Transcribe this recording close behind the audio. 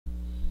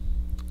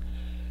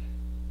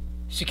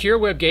Secure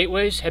web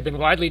gateways have been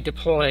widely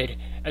deployed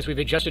as we've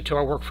adjusted to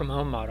our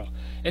work-from-home model,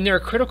 and they're a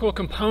critical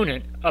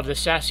component of the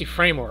SASE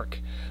framework.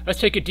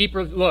 Let's take a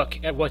deeper look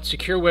at what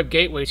secure web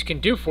gateways can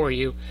do for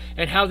you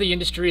and how the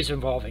industry is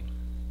evolving.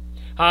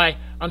 Hi,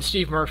 I'm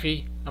Steve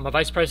Murphy. I'm a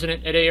Vice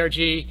President at ARG,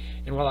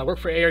 and while I work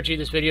for ARG,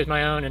 this video is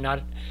my own and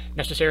not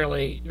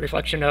necessarily a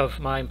reflection of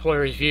my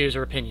employer's views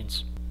or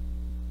opinions.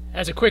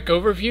 As a quick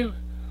overview,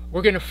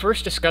 we're going to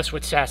first discuss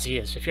what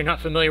SASE is. If you're not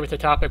familiar with the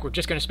topic, we're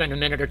just going to spend a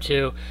minute or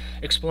two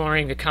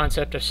exploring the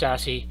concept of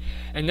SASE,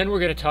 and then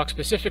we're going to talk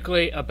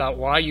specifically about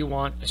why you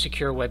want a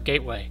secure web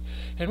gateway.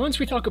 And once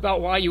we talk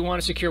about why you want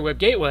a secure web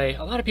gateway,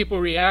 a lot of people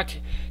react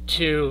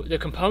to the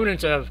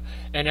components of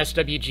an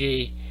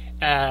SWG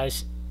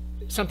as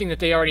something that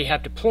they already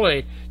have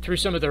deployed through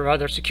some of their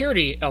other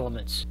security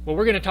elements. Well,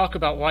 we're going to talk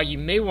about why you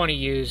may want to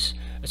use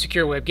a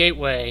secure web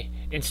gateway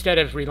instead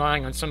of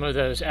relying on some of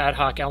those ad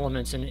hoc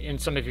elements in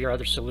some of your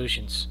other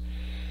solutions.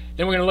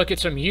 Then we're going to look at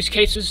some use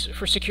cases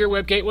for secure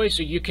web gateways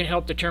so you can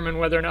help determine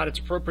whether or not it's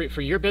appropriate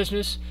for your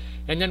business,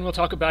 and then we'll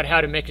talk about how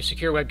to make a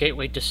secure web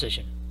gateway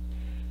decision.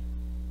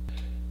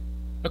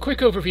 A quick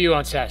overview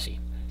on SASE.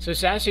 So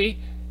SASE,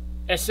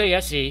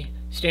 SASE,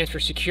 stands for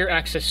Secure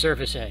Access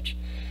Service Edge.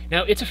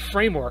 Now, it's a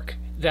framework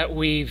that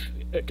we've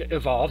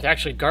evolved,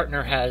 actually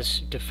Gartner has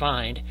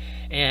defined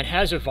and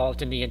has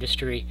evolved in the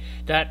industry,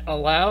 that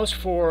allows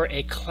for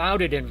a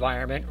clouded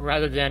environment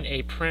rather than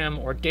a prem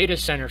or data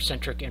center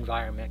centric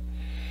environment.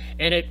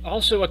 And it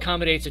also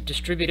accommodates a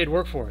distributed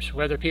workforce,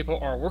 whether people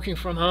are working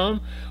from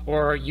home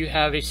or you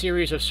have a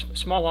series of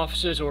small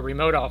offices or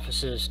remote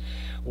offices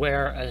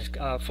where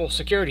a full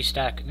security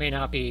stack may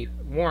not be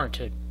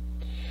warranted.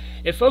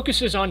 It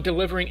focuses on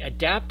delivering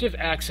adaptive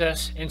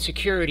access and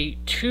security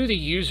to the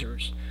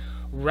users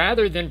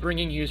rather than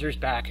bringing users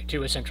back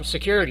to a central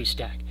security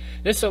stack.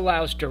 This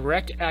allows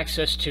direct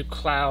access to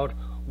cloud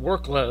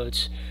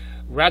workloads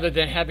rather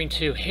than having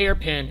to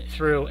hairpin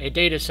through a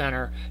data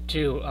center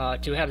to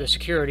have the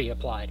security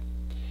applied.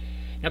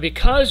 Now,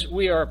 because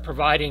we are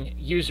providing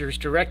users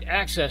direct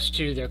access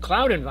to their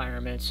cloud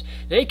environments,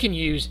 they can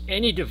use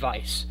any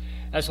device.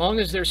 As long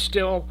as they're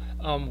still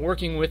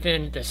working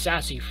within the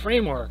SASE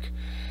framework,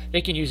 they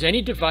can use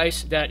any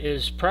device that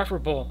is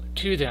preferable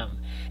to them.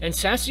 And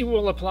SASE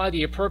will apply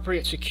the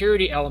appropriate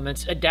security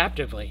elements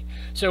adaptively.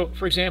 So,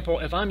 for example,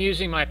 if I'm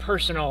using my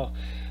personal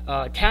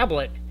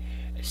tablet,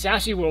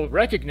 SASE will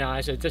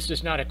recognize that this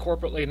is not a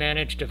corporately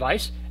managed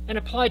device and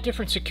apply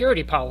different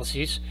security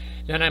policies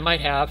than I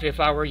might have if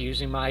I were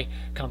using my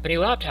company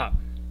laptop.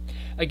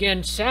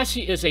 Again,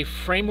 SASE is a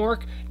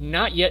framework,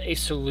 not yet a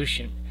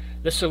solution.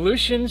 The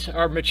solutions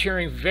are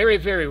maturing very,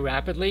 very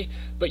rapidly,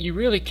 but you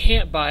really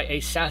can't buy a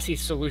SASE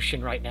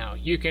solution right now.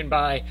 You can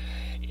buy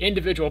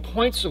individual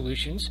point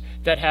solutions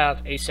that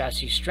have a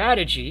SASE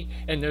strategy,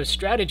 and those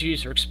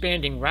strategies are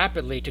expanding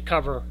rapidly to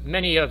cover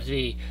many of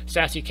the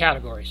SASE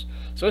categories.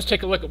 So let's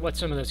take a look at what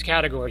some of those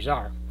categories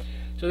are.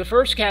 So the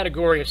first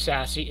category of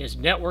SASE is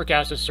Network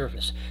as a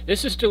Service.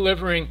 This is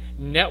delivering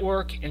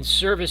network and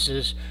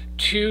services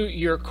to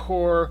your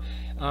core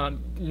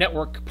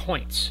network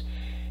points.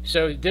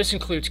 So this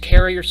includes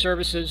carrier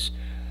services,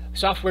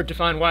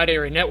 software-defined wide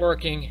area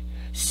networking,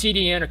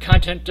 CDN or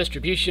content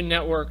distribution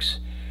networks,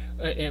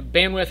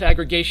 bandwidth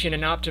aggregation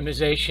and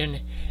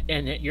optimization,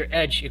 and your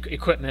edge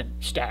equipment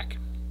stack.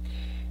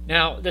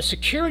 Now, the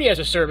security as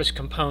a service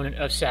component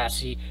of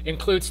SASE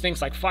includes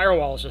things like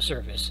firewall as a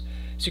service,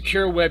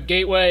 secure web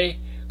gateway,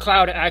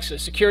 cloud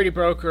access security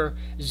broker,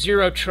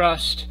 zero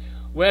trust,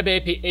 web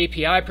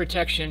API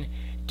protection,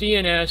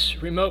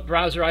 DNS, remote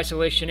browser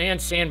isolation, and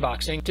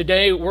sandboxing.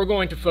 Today, we're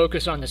going to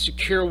focus on the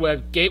secure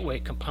web gateway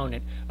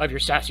component of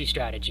your SASE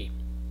strategy.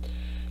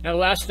 Now, the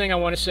last thing I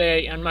want to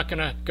say, I'm not going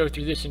to go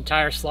through this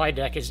entire slide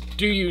deck, is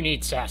do you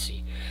need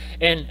SASE?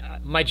 And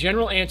my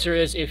general answer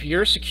is if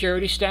your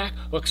security stack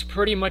looks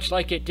pretty much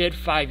like it did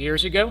 5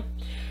 years ago,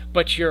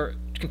 but your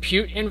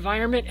compute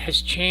environment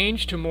has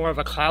changed to more of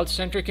a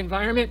cloud-centric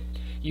environment,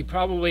 you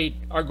probably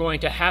are going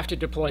to have to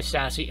deploy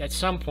SASE at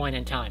some point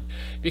in time,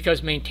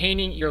 because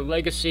maintaining your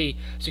legacy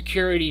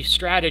security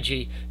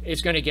strategy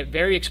is going to get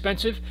very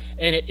expensive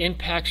and it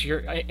impacts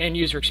your end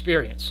user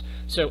experience.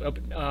 So,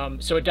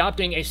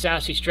 adopting a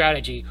SASE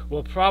strategy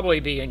will probably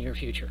be in your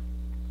future.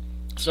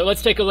 So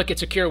let's take a look at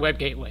Secure Web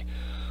Gateway.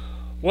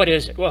 What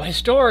is it? Well,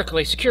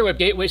 historically, secure web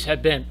gateways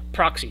have been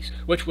proxies,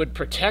 which would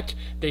protect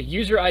the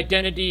user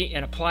identity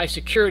and apply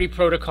security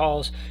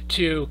protocols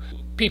to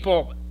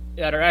people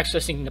that are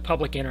accessing the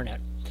public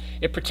internet.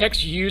 It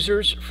protects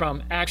users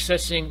from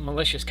accessing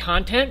malicious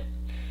content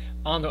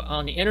on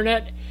the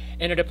internet,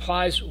 and it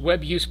applies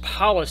web use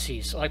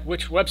policies like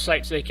which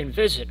websites they can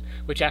visit,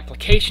 which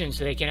applications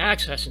they can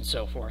access, and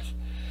so forth.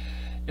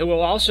 It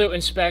will also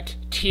inspect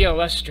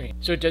TLS streams.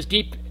 So it does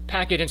deep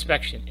packet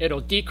inspection.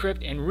 It'll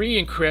decrypt and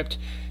re-encrypt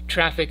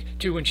traffic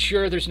to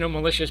ensure there's no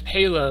malicious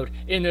payload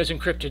in those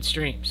encrypted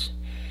streams.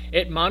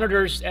 It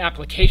monitors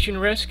application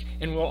risk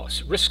and will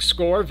risk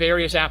score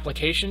various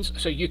applications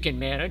so you can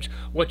manage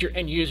what your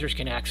end users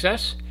can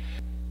access.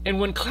 And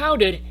when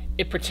clouded,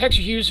 It protects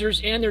users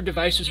and their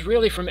devices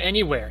really from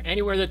anywhere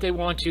that they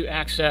want to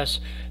access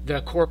the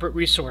corporate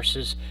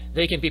resources.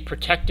 They can be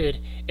protected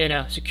in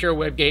a secure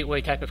web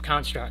gateway type of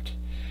construct.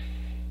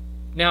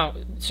 Now,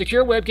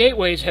 secure web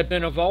gateways have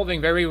been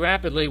evolving very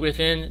rapidly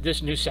within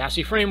this new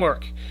SASE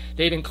framework.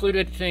 They've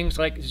included things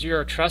like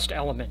zero trust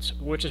elements,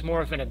 which is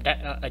more of an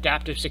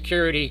adaptive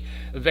security,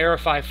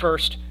 verify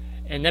first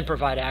and then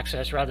provide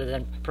access rather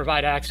than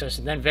provide access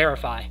and then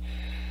verify.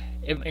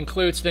 It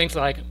includes things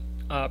like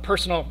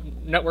personal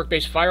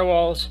network-based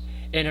firewalls,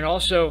 and it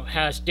also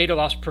has data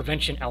loss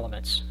prevention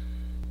elements.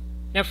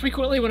 Now,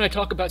 frequently when I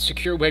talk about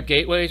secure web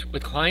gateways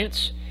with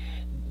clients,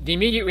 the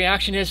immediate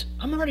reaction is,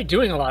 I'm already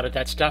doing a lot of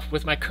that stuff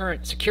with my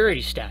current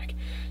security stack.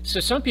 So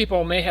some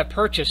people may have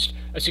purchased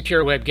a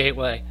secure web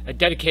gateway, a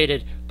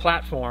dedicated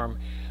platform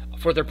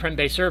for their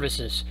prem-based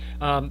services.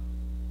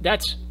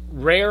 That's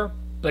rare,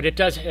 but it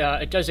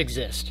does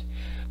exist.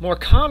 More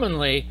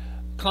commonly,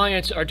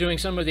 clients are doing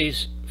some of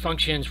these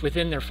functions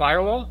within their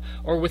firewall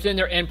or within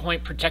their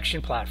endpoint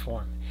protection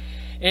platform.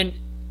 And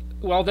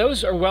while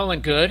those are well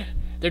and good,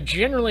 they're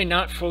generally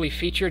not fully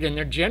featured and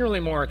they're generally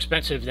more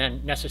expensive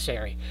than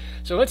necessary.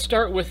 So let's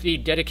start with the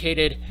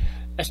dedicated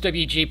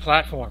SWG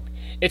platform.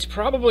 It's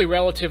probably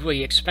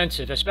relatively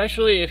expensive,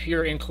 especially if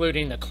you're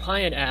including the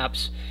client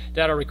apps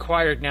that are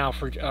required now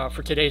for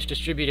today's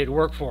distributed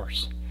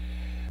workforce.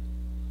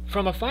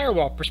 From a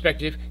firewall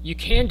perspective, you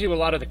can do a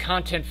lot of the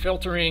content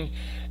filtering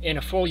in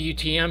a full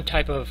UTM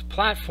type of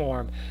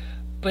platform,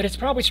 but it's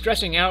probably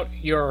stressing out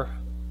your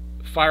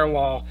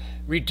firewall,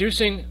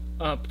 reducing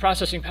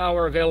processing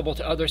power available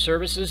to other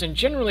services, and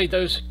generally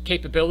those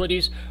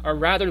capabilities are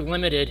rather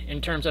limited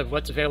in terms of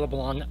what's available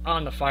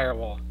on the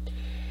firewall.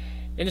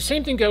 And the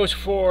same thing goes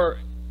for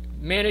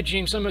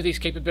managing some of these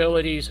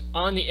capabilities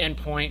on the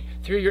endpoint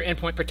through your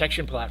endpoint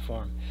protection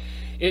platform.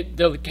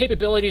 The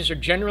capabilities are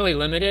generally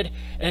limited,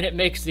 and it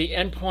makes the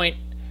endpoint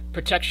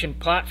protection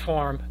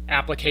platform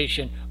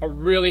application a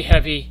really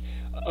heavy,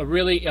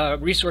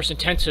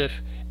 resource-intensive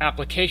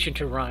application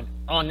to run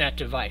on that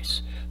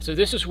device. So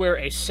this is where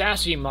a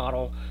SASE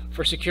model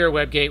for secure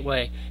web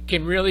gateway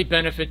can really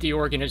benefit the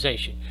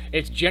organization.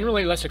 It's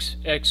generally less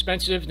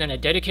expensive than a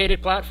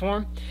dedicated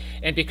platform,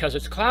 and because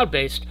it's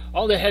cloud-based,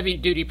 all the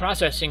heavy-duty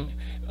processing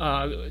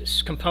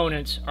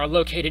components are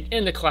located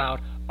in the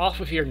cloud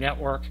off of your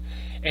network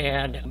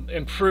and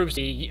improves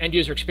the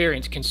end-user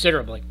experience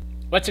considerably.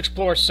 Let's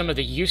explore some of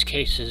the use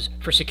cases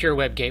for secure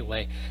web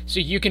gateway so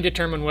you can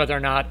determine whether or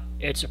not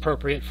it's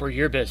appropriate for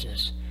your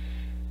business.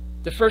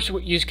 The first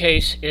use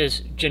case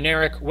is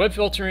generic web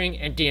filtering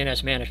and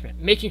DNS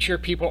management, making sure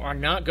people are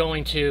not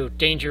going to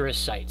dangerous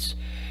sites.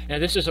 Now,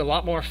 this is a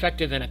lot more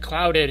effective in a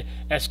clouded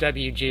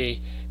SWG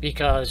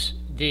because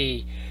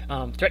the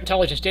threat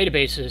intelligence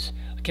databases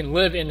can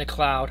live in the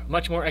cloud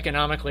much more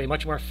economically,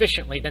 much more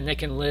efficiently than they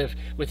can live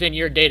within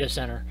your data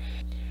center.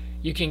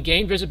 You can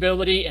gain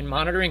visibility and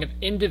monitoring of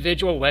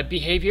individual web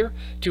behavior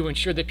to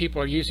ensure that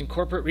people are using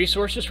corporate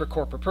resources for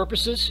corporate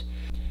purposes,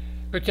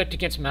 protect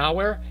against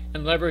malware,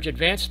 and leverage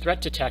advanced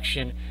threat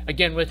detection,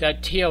 again with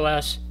that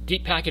TLS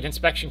deep packet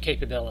inspection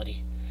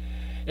capability.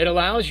 It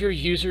allows your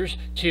users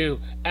to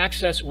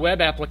access web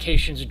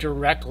applications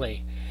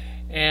directly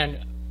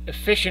and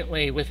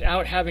efficiently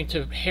without having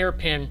to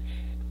hairpin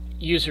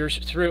users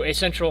through a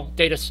central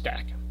data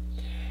stack.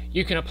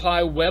 You can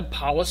apply web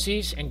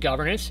policies and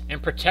governance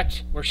and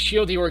protect or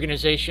shield the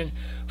organization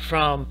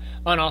from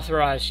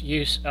unauthorized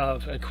use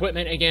of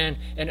equipment, again,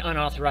 and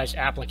unauthorized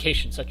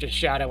applications such as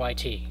shadow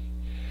IT.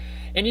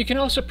 And you can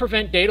also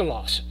prevent data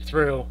loss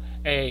through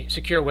a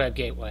secure web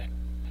gateway.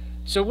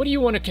 So what do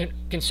you want to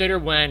consider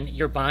when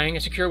you're buying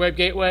a secure web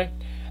gateway?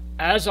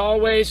 As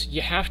always,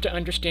 you have to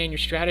understand your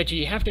strategy.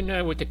 You have to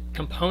know what the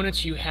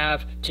components you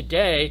have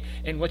today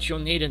and what you'll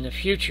need in the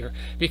future,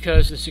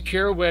 because the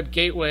secure web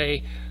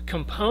gateway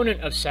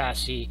component of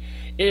SASE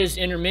is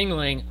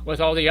intermingling with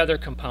all the other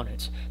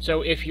components.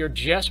 So if you're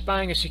just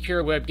buying a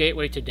secure web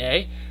gateway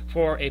today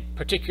for a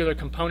particular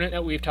component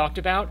that we've talked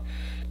about,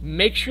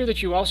 make sure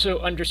that you also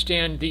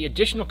understand the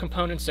additional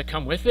components that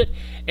come with it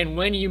and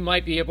when you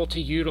might be able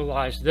to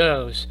utilize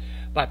those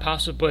by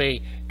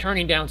possibly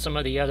turning down some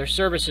of the other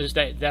services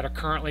that are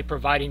currently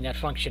providing that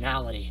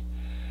functionality.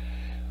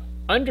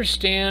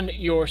 Understand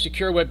your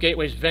secure web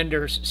gateway's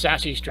vendor's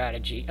SASE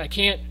strategy. I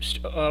can't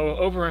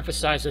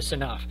overemphasize this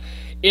enough.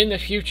 In the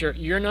future,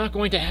 you're not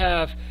going to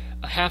have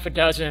a half a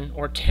dozen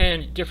or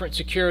 10 different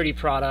security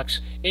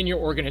products in your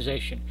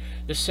organization.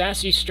 The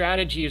SASE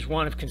strategy is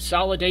one of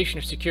consolidation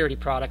of security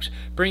products,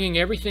 bringing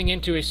everything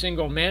into a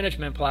single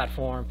management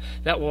platform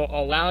that will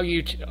allow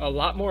you a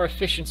lot more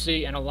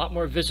efficiency and a lot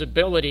more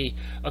visibility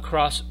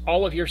across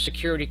all of your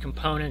security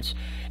components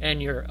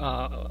and your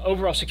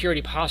overall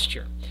security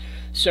posture.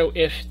 So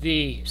if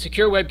the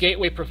secure web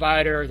gateway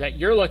provider that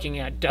you're looking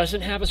at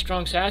doesn't have a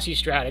strong SASE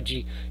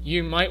strategy,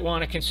 you might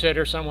want to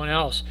consider someone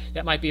else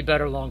that might be a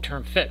better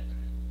long-term fit.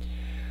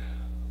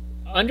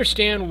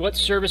 Understand what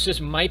services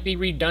might be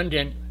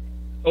redundant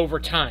over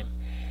time.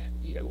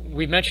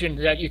 we mentioned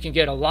that you can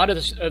get a lot of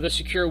the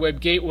secure web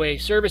gateway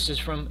services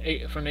from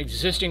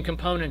existing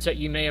components that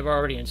you may have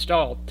already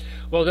installed.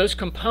 Well, those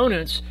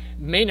components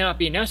may not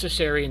be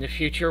necessary in the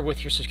future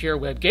with your secure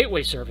web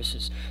gateway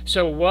services.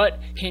 So what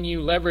can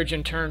you leverage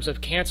in terms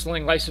of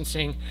canceling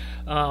licensing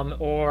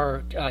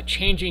or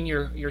changing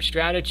your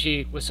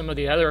strategy with some of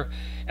the other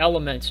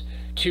elements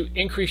to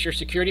increase your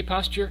security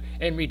posture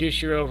and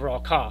reduce your overall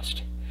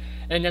cost?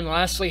 And then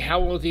lastly, how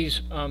will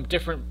these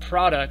different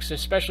products,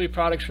 especially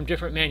products from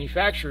different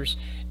manufacturers,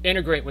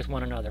 integrate with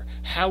one another?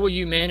 How will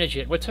you manage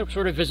it? What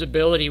sort of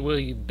visibility will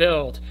you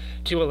build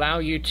to allow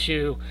you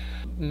to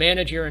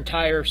manage your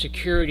entire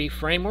security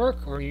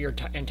framework or your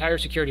entire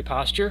security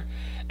posture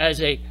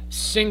as a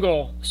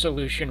single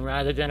solution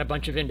rather than a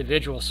bunch of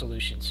individual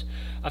solutions?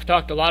 I've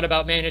talked a lot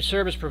about managed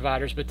service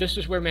providers, but this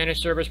is where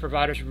managed service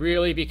providers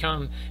really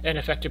become an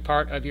effective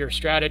part of your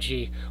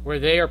strategy, where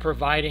they are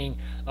providing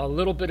a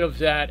little bit of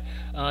that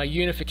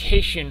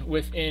unification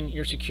within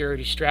your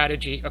security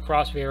strategy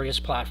across various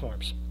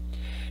platforms.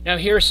 Now,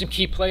 here are some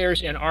key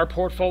players in our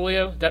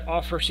portfolio that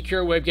offer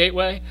secure web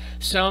gateway.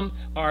 Some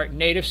are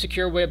native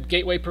secure web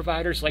gateway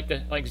providers like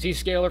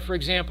Zscaler, for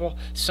example.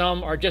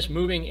 Some are just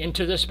moving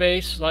into the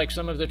space, like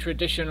some of the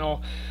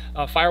traditional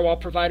firewall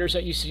providers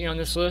that you see on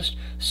this list.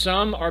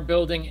 Some are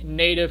building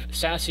native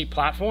SASE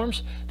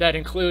platforms that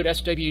include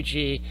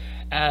SWG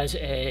as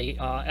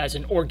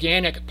an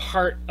organic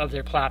part of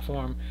their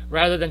platform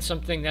rather than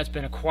something that's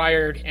been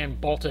acquired and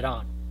bolted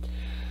on.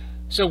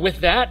 So with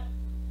that,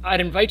 I'd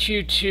invite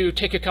you to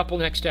take a couple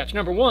next steps.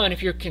 Number one,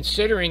 if you're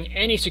considering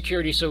any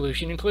security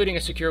solution, including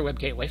a secure web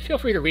gateway, feel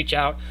free to reach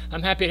out.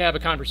 I'm happy to have a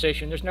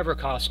conversation. There's never a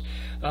cost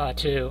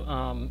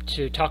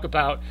to talk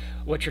about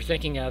what you're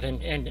thinking of.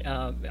 And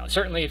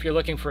certainly if you're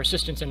looking for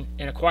assistance in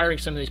acquiring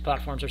some of these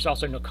platforms, there's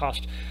also no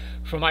cost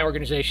from my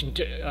organization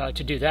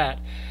to do that.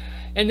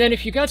 And then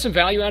if you got some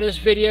value out of this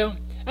video,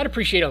 I'd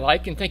appreciate a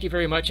like, and thank you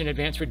very much in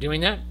advance for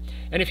doing that.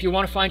 And if you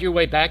want to find your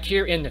way back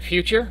here in the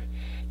future,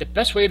 the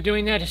best way of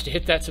doing that is to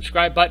hit that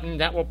subscribe button.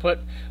 That will put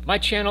my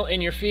channel in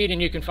your feed and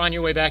you can find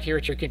your way back here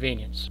at your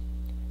convenience.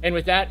 And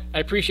with that, I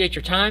appreciate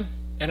your time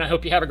and I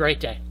hope you have a great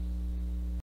day.